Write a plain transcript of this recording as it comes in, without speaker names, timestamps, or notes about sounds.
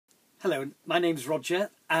Hello, my name's Roger,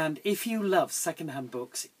 and if you love second-hand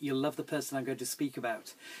books, you'll love the person I'm going to speak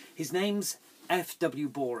about. His name's F.W.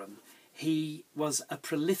 Borum. He was a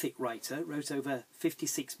prolific writer, wrote over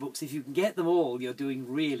 56 books. If you can get them all, you're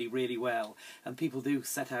doing really, really well, and people do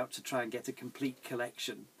set out to try and get a complete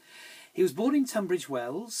collection. He was born in Tunbridge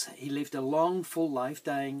Wells. He lived a long, full life,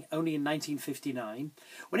 dying only in 1959.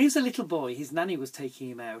 When he was a little boy, his nanny was taking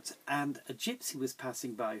him out, and a gypsy was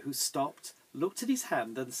passing by who stopped, looked at his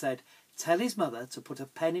hand and said, "Tell his mother to put a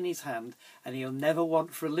pen in his hand and he'll never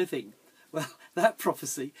want for a living." Well, that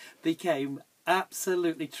prophecy became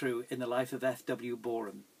absolutely true in the life of F.W.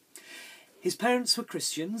 Borum. His parents were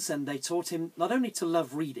Christians, and they taught him not only to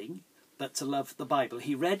love reading, but to love the Bible.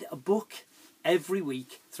 He read a book every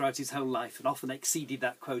week throughout his whole life, and often exceeded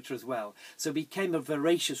that quota as well. So he became a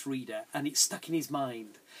voracious reader, and it stuck in his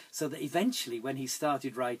mind. So that eventually, when he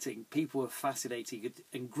started writing, people were fascinated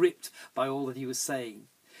and gripped by all that he was saying.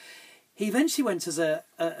 He eventually went as a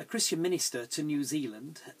Christian minister to New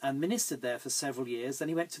Zealand and ministered there for several years. Then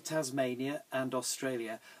he went to Tasmania and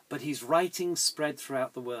Australia, but his writing spread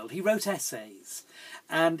throughout the world. He wrote essays,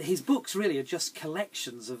 and his books really are just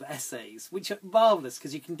collections of essays, which are marvellous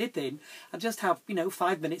because you can dip in and just have,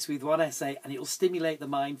 5 minutes with one essay and it'll stimulate the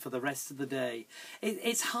mind for the rest of the day.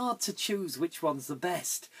 It's hard to choose which one's the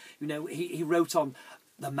best. He wrote on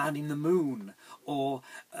the man in the moon, or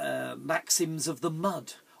maxims of the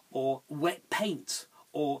mud, or wet paint,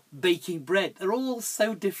 or baking bread. They're all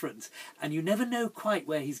so different, and you never know quite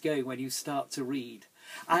where he's going when you start to read.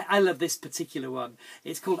 I love this particular one.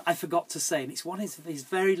 It's called I Forgot to Say, and it's one of his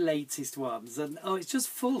very latest ones, and it's just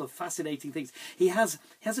full of fascinating things. He has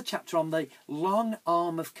a chapter on the long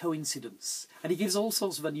arm of coincidence, and he gives all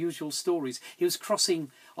sorts of unusual stories. He was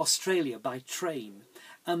crossing Australia by train,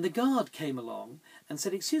 and the guard came along and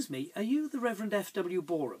said, "Excuse me, are you the Reverend F.W.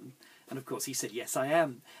 Borum?" And of course he said, "Yes, I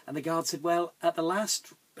am." And the guard said, "Well, at the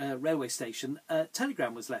last railway station, a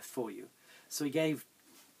telegram was left for you." So he gave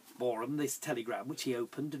Borum this telegram, which he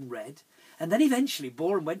opened and read. And then eventually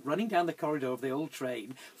Borum went running down the corridor of the old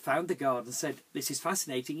train, found the guard and said, "This is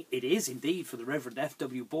fascinating. It is indeed for the Reverend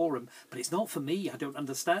F.W. Borum, but it's not for me. I don't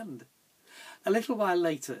understand." A little while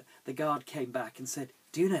later, the guard came back and said,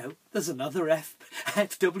 "Do you know, there's another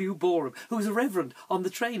F.W. Borum who was a reverend on the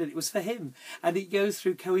train, and it was for him." And he goes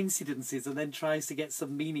through coincidences and then tries to get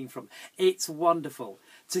some meaning from it. It's wonderful.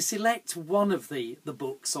 To select one of the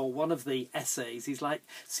books or one of the essays is like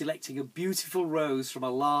selecting a beautiful rose from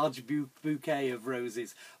a large bouquet of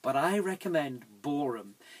roses. But I recommend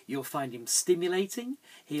Borum. You'll find him stimulating.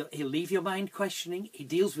 He'll leave your mind questioning. He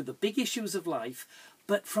deals with the big issues of life,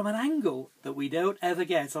 but from an angle that we don't ever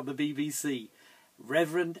get on the BBC.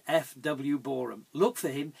 Reverend F.W. Borum. Look for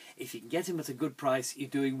him. If you can get him at a good price, you're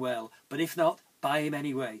doing well. But if not, buy him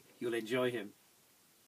anyway. You'll enjoy him.